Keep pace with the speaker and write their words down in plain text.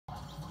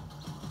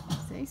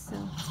Stay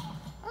still.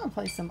 I'm gonna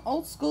play some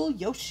old school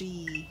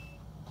Yoshi.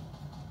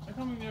 How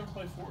come we never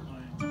play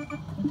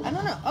Fortnite? I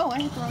don't know. Oh,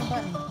 I hit the wrong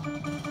button.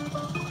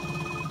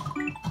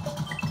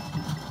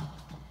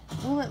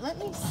 Will it let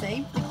me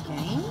save the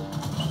game?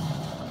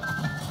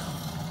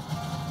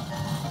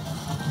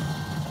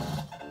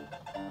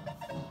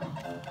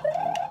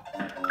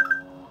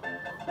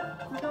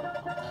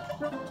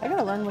 I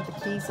gotta learn what the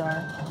keys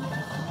are.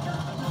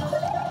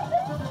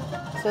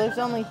 So there's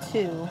only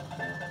 2.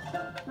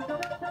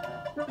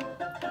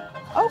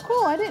 Oh,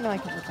 cool. I didn't know I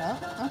could look up.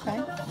 Okay.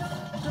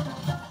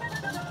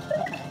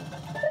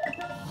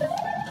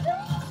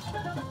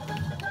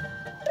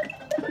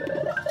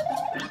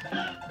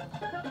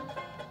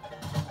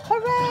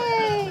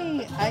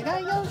 Hooray! I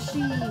got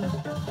Yoshi!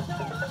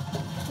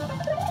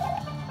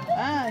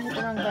 Ah, I hit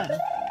the wrong button.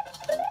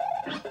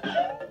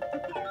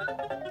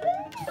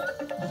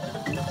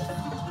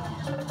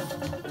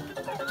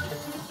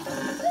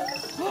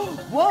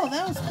 Whoa,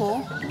 that was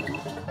cool.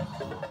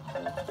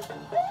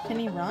 Can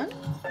he run?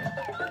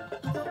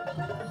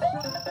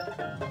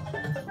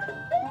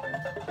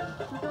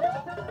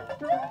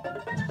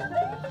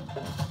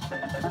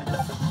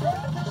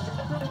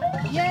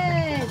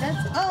 Yay!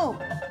 That's... Oh!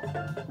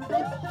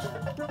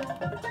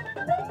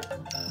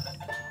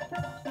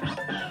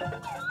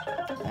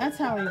 That's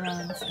how he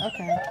runs.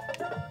 Okay.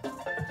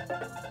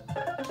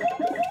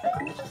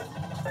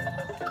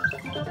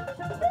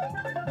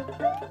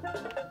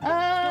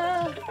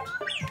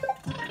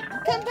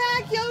 Come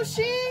back,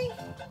 Yoshi!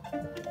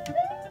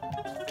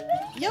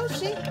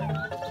 Yoshi!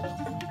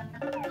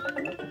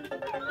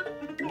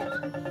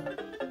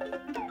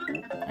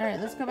 Alright,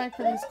 let's go back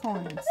for these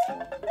coins.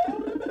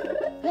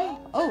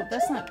 Oh,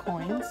 that's not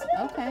coins.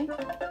 Okay.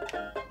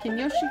 Can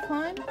Yoshi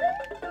climb?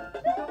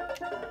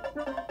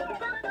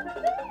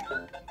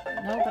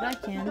 No, but I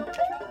can.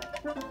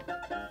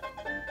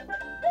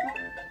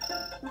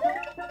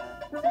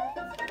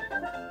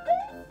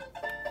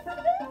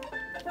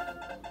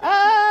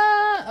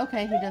 Ah!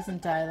 Okay, he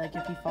doesn't die like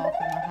if you fall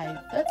from a height.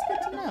 That's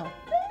good to know.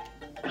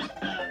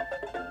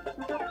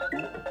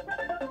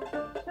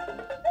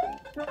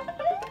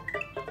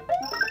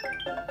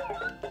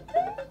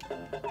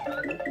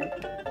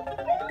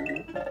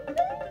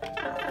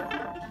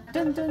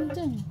 Dun dun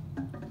dun.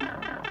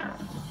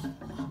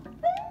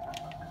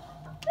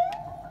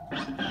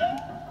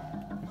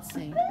 Let's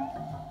see.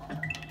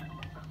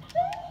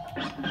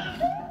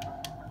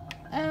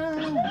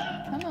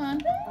 Come on.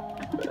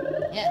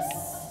 Yes.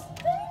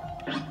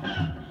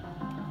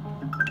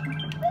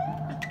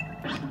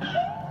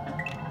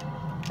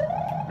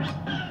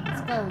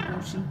 Let's go,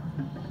 Yoshi.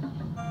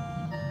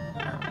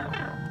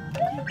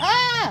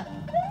 Ah!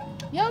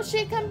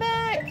 Yoshi, come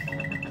back!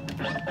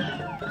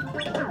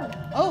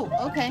 Oh,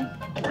 okay.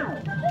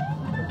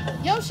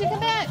 Yoshi, come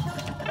back!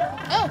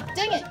 Oh,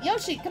 dang it!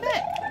 Yoshi, come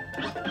back!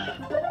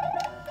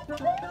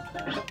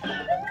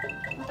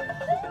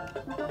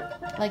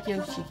 Like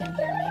Yoshi can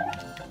hear me.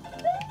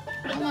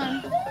 Come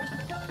on.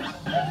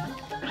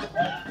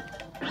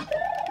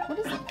 What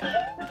is it?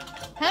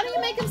 How do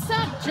you make him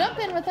stop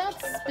jumping without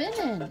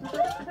spinning?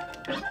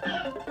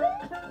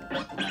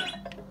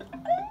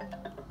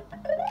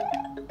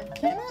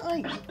 Can't I,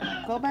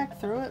 like, go back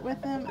through it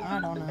with him? I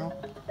don't know.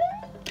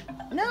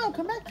 No,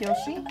 come back,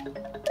 Yoshi.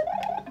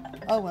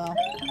 Oh well,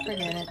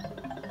 forget it.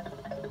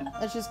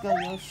 Let's just go,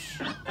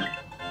 Yoshi.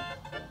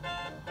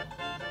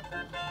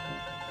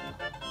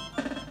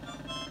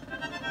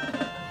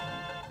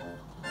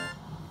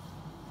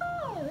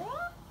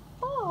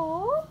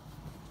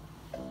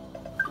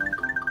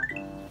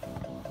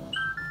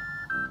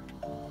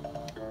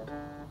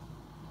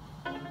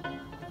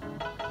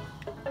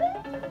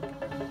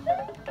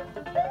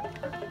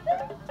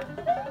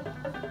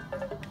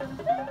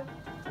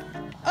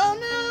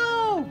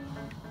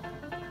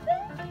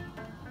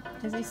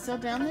 Is he still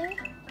down there?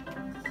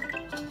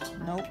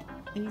 Nope,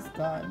 he's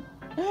gone.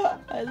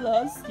 I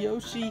lost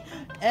Yoshi,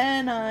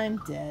 and I'm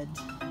dead.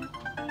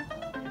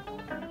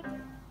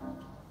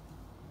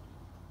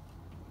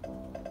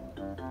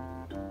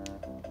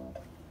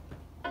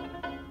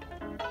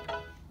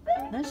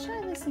 Let's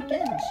try this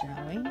again,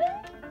 shall we?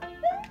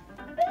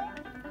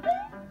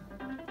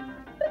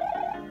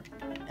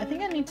 I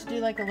think I need to do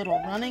like a little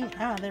running.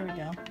 Ah, there we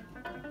go.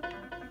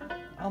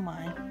 Oh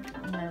my,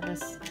 I'm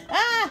nervous.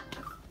 Ah!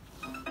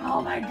 Oh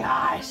my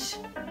gosh!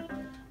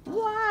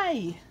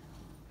 Why?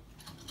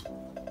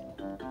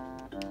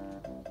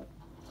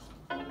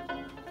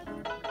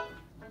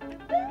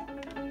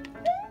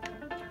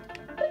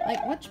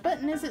 Like, which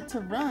button is it to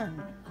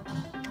run?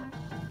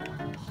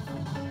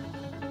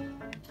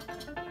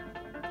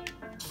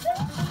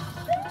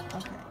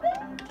 Okay.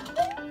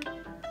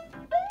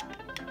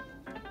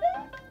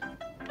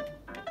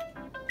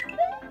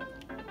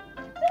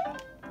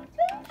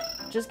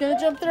 Just gonna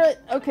jump through it.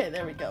 Okay,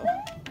 there we go.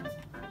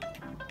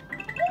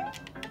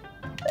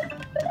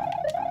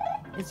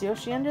 Is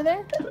Yoshi under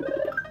there?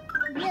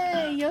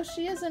 Yay,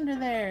 Yoshi is under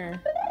there.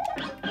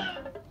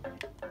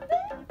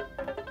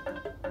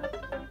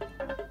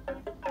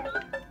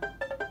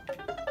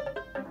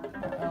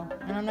 Uh-oh.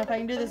 I don't know if I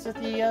can do this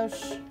with you,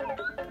 Yoshi.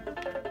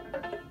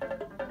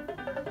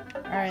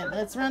 Alright,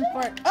 let's run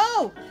for it.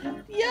 Oh!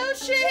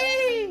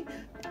 Yoshi!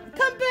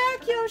 Come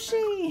back,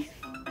 Yoshi!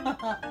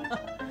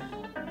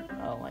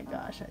 Oh my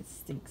gosh, I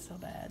stink so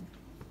bad.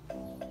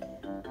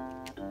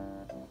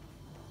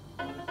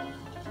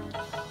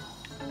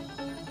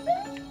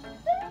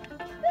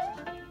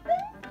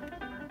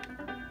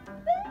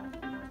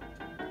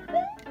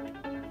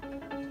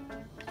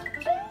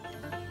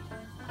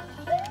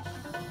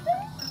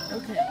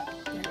 Okay,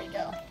 there we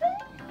go.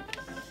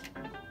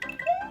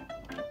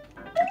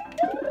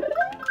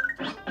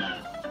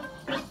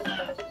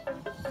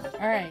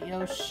 Alright,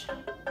 Yosh.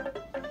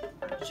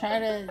 Try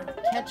to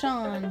catch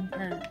on.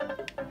 Or...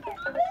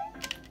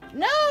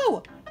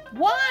 No!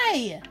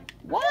 Why?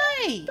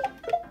 Why?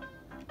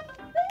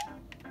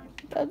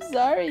 I'm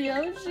sorry,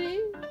 Yoshi.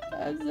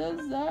 I'm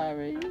so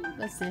sorry.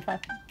 Let's see if I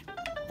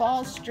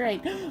fall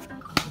straight.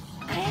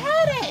 I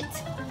had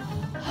it!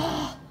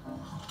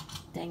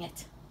 Dang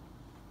it.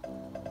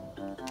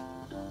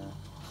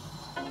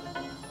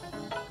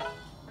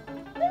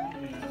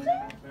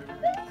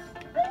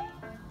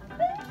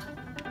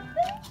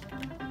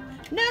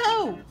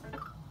 No!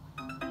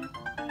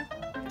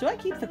 Do I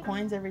keep the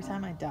coins every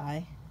time I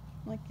die?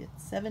 Like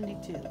it's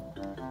 72.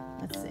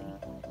 Let's see.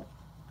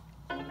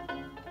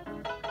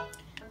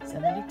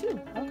 72.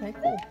 Okay,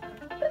 cool.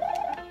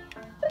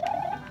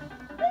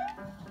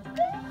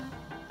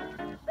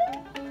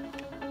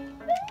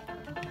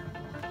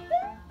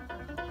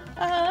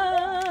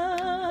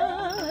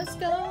 Let's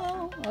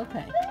go.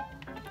 Okay.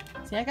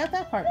 See, I got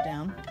that part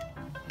down.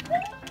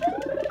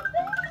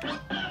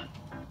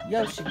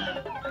 Yoshi.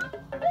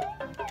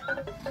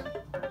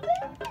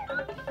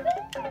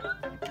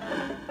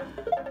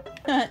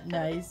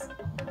 Nice.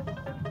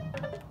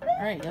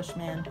 Alright, Yoshi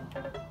man.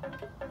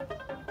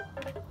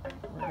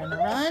 We're gonna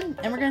run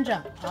and we're gonna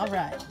jump.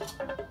 Alright.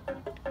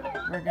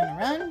 We're gonna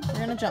run, we're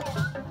gonna jump.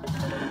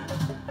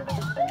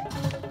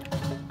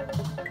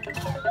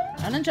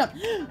 Run and jump.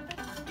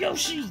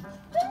 Yoshi!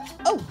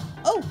 Oh!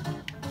 Oh!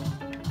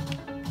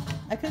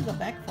 I could go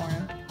back for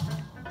him.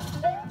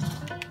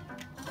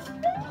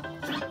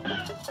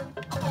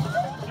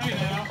 Hey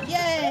now.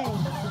 Yay!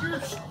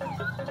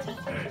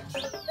 Hey.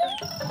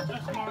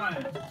 That's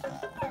mine.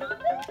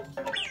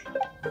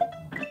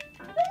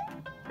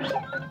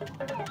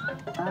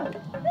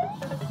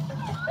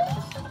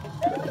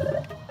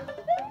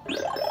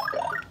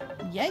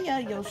 Yeah,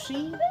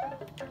 Yoshi.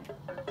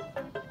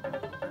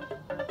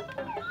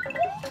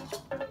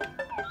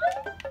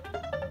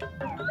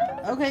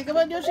 Okay, come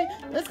on, Yoshi.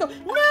 Let's go.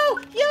 No!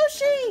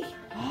 Yoshi!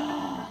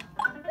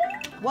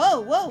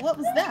 Whoa, whoa, what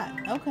was that?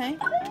 Okay.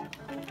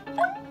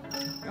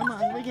 Come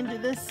on, we can do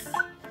this.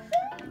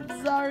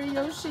 Sorry,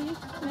 Yoshi.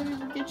 Maybe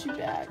we'll get you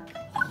back.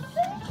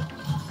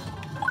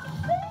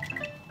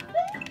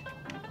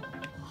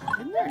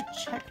 Isn't there a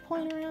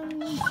checkpoint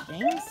around these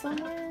games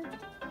somewhere?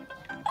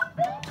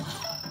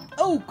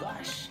 Oh,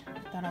 gosh. I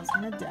thought I was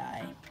gonna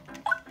die.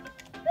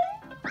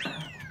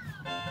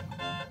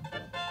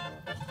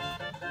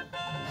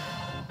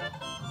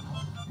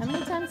 How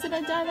many times did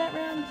I die that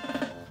round?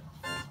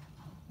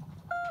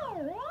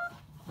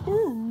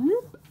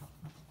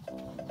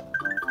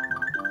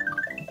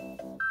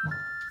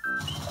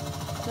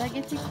 Do I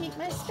get to keep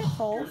my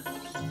spitballs?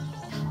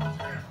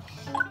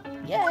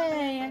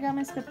 Yay! I got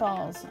my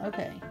spitballs.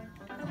 Okay.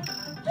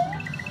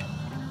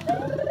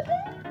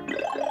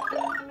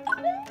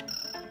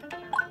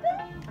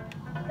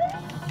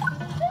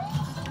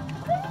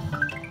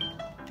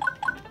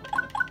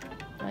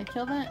 Do I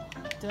kill that?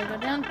 Do I go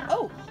down?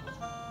 Oh!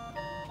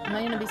 Am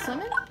I gonna be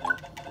swimming?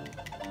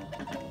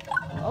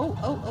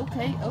 Oh,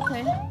 okay,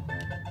 okay.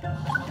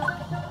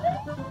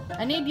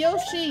 I need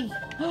Yoshi!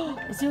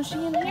 Is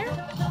Yoshi in here?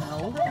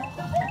 No.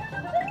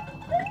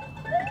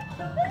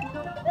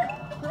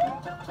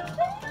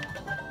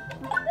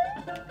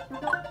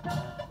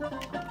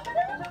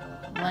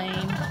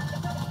 Lame.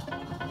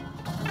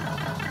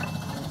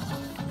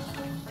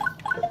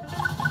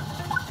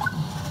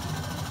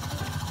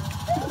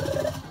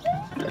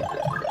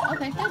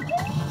 Okay, good.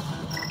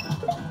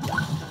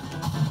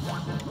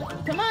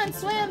 Come on,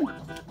 swim!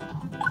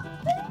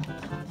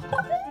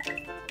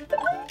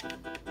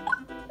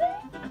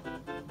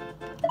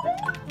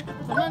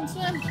 Come on,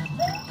 swim!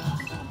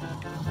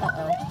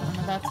 Uh-oh, I'm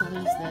about to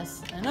lose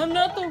this. And I'm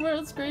not the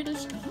world's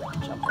greatest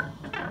jumper.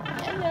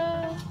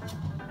 Yeah.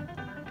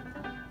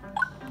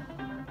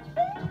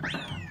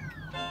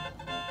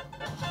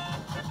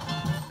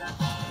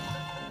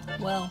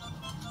 Well,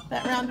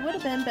 that round would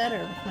have been better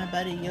with my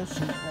buddy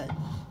Yoshi, but...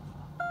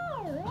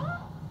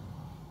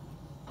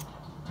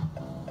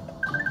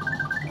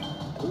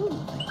 Ooh,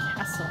 the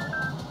castle.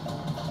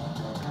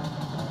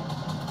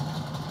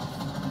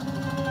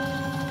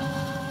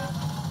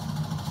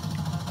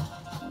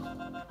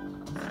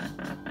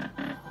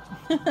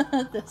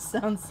 This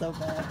sounds so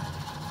bad.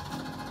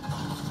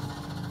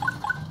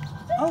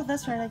 Oh,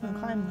 that's right, I can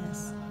climb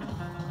this.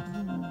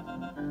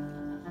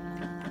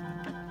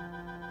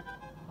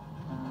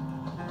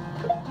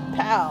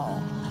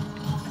 Pow!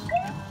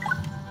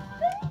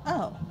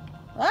 Oh.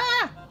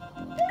 Ah!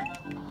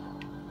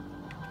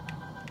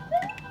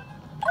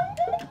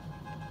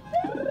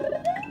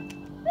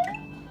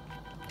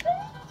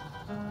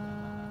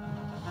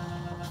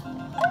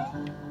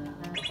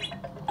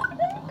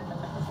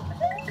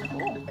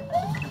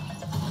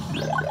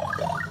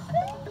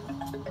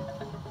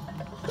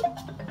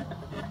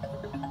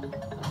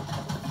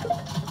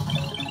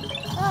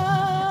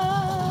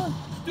 Ah!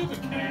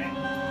 Stupid cat.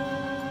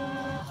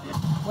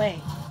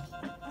 Wait.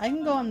 I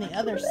can go on the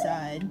other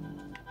side.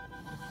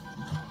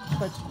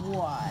 But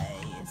why?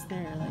 Is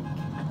there like...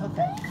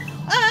 Okay.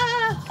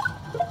 Ah!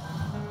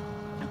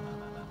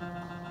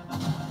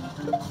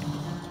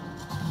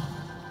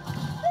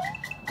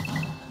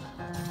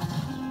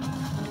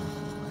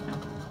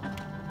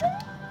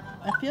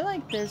 I feel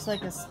like there's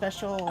like a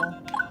special...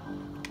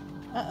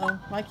 Uh-oh.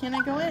 Why can't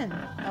I go in?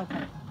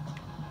 Okay.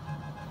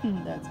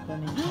 That's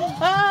funny.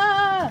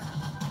 Ah!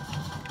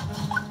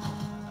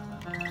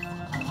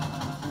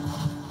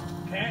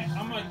 Cat,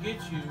 I'm gonna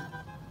get you.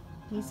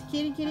 He's a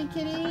kitty, kitty,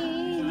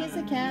 kitty. He's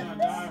a cat. You're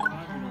gonna die when I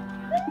get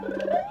over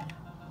there.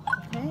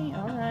 Okay,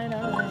 alright,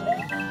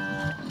 alright.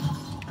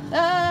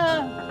 Ah!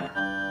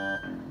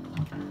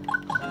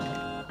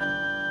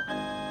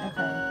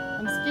 Okay,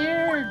 I'm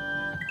scared.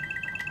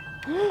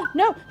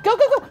 No! Go,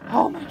 go, go!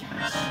 Oh my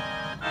gosh.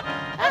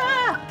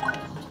 Ah!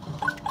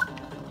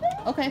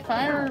 Okay,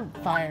 fire,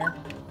 fire.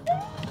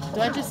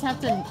 Do I just have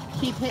to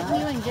keep hitting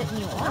you and getting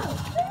you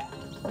off?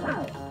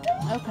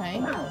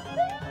 Okay.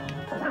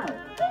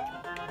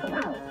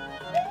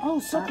 Oh,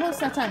 so close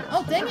that time.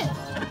 Oh, dang it!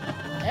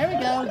 There we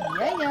go.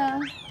 Yeah, yeah.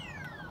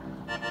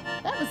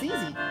 That was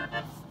easy.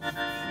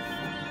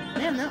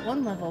 Man, that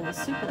one level was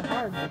super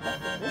hard, but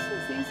this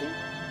was easy.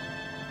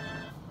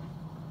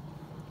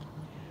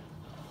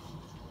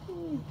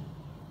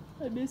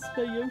 I miss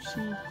my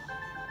Yoshi.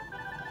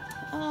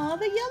 Aw,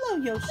 the yellow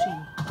Yoshi.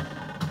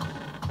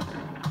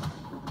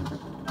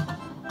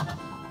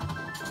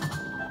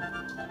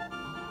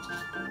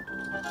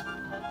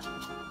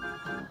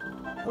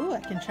 Ooh, I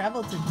can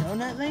travel to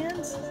Donut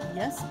Land?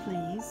 Yes,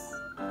 please.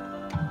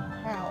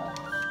 How?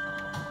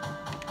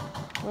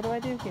 What do I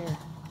do here?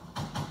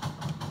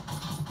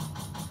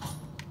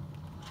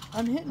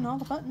 I'm hitting all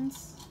the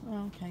buttons.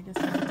 Oh, okay, I guess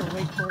I have to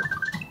wait for it.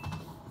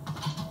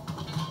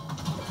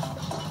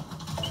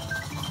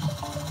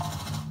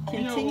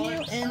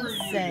 Continue and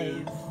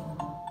save.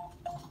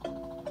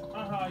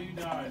 Haha, you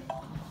died.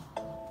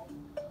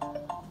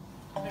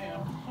 Hey,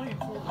 I'm playing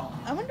Fortnite.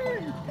 I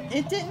wonder,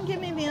 it didn't give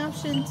me the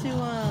option to,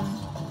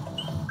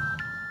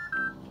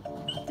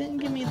 didn't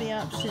give me the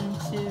option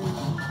to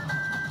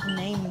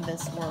name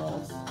this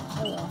world.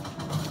 Oh well.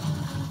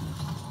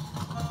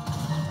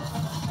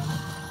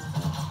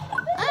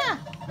 Ah!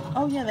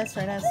 Oh yeah, that's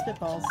right, I have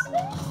spitballs.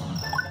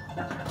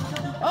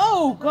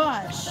 Oh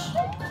gosh!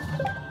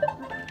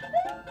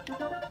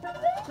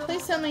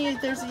 Please tell me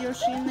there's a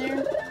Yoshi in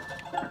there.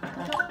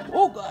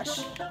 Oh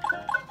gosh!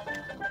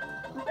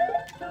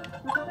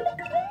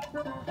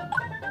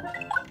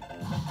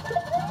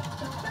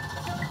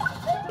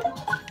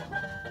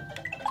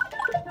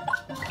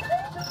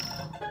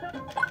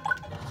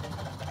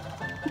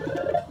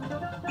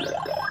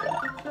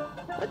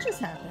 What just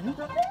happened?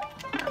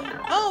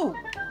 Oh!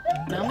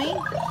 Dummy!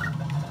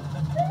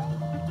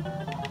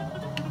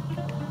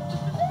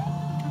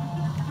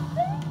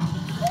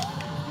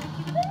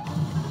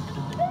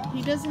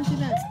 He doesn't do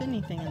that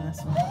spinny thing in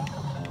this one.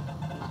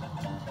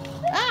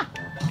 Ah!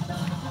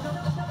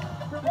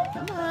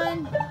 Come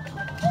on!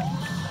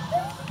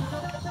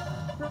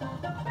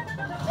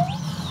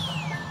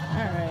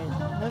 Alright,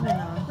 moving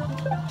on.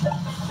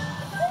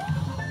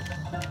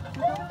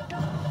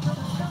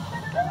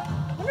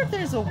 I wonder if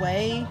there's a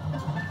way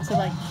to,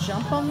 like,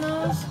 jump on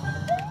those?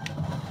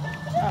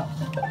 Oh.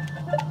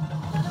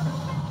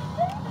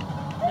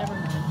 Never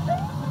mind.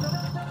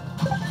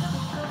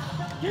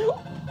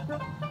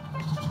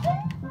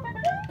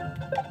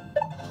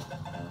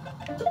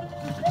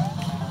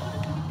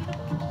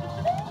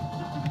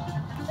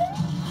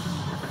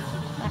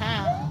 Aha.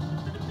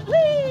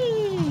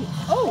 Whee!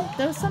 Oh,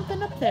 there was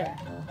something up there.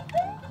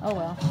 Oh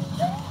well.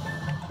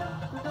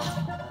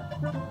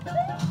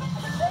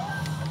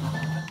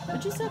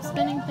 Would you stop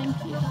spinning? Thank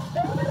you.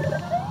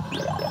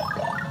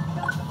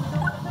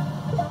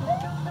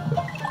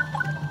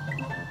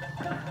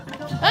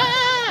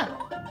 Ah!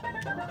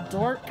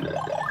 Dork.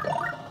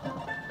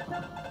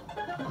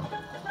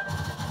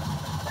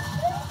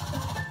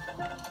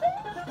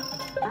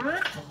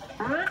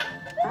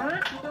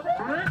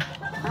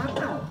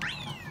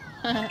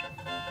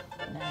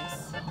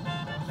 Nice.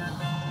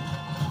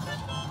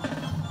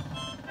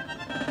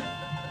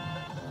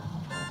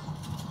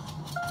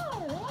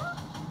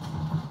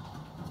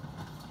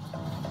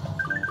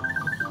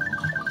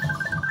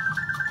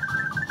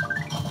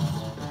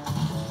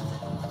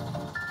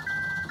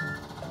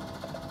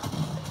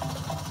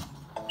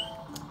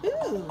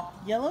 Ooh,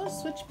 yellow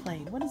switch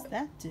plate. What does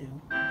that do?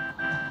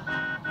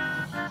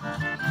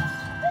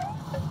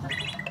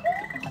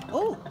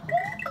 Oh!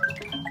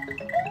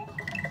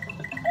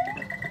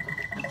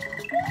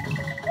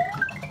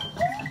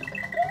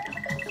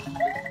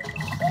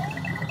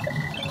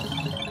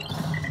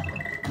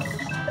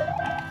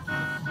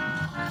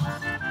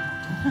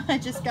 I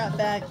just got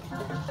back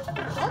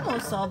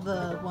almost all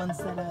the ones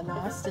that I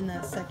lost in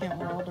that second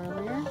world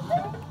earlier.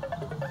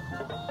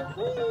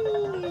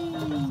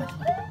 Whee!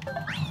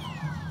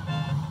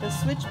 The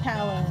Switch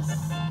Palace.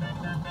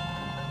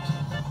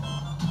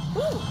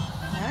 Ooh,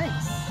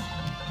 nice.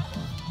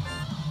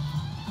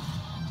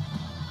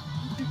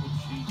 People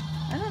cheat.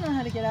 I don't know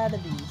how to get out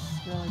of these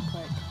really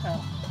quick.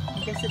 Oh, I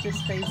guess it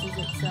just phases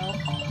itself.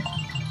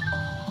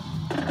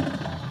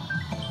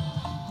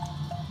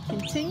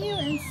 Continue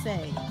and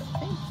save.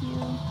 Thank you.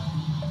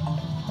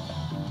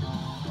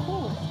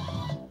 Cool.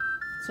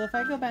 So if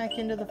I go back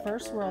into the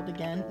first world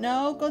again...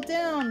 No, go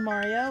down,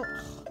 Mario.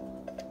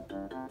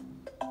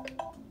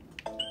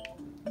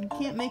 You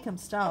can't make him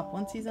stop.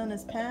 Once he's on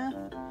his path,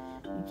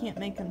 you can't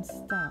make him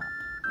stop.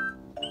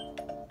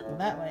 Go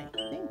that way.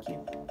 Thank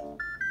you.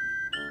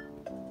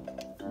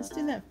 Let's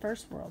do that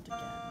first world again.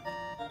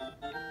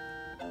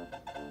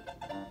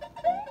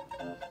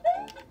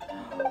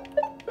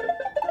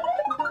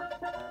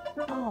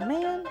 Oh,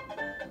 man.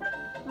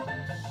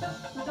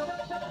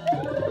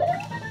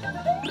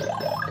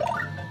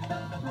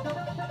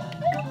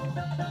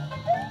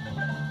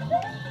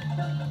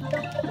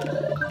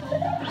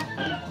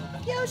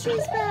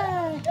 Yoshi's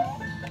back!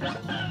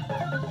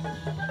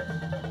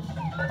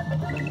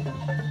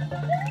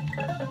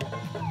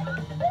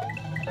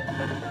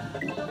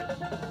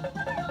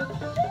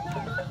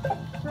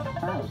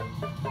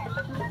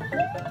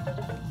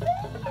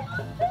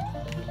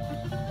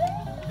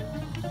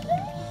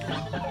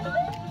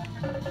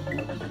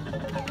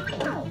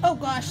 Oh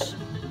gosh!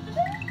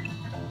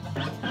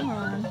 Come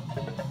on.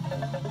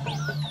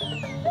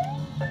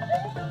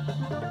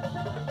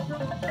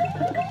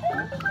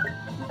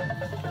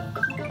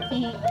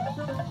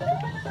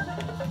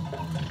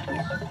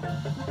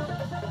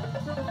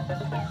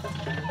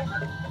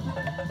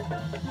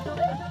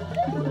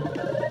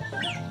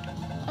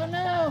 Oh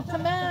no!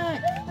 Come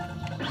back!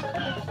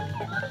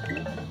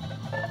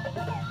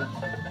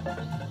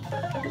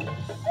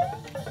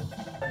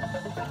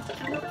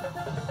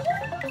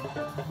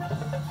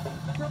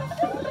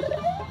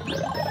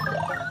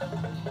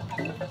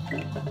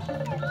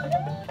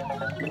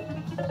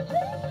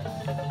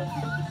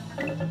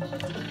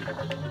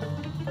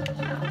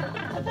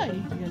 I thought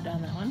you could go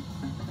down that one.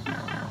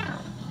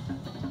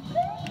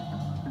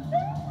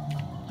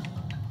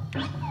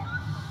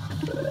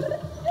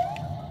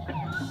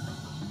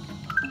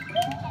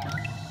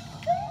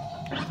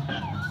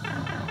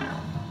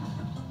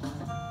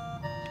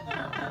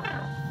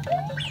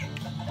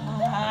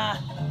 Ah.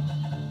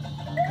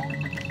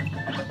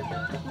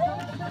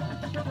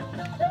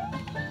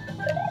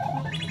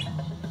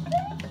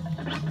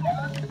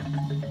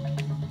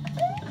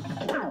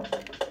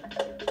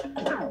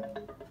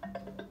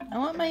 I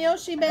want my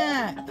Yoshi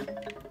back.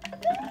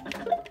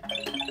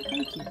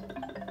 Thank you.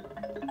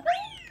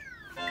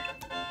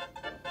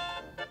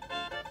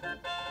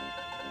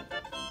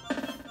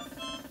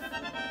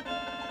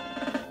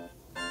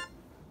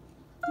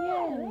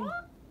 Yay.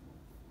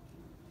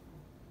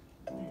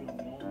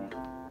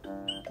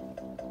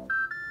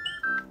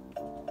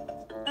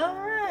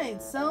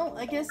 Alright, so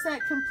I guess that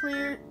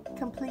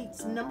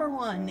completes number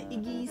 1,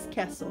 Iggy's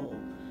Castle.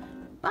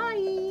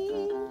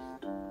 Bye!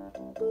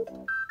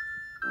 Boop.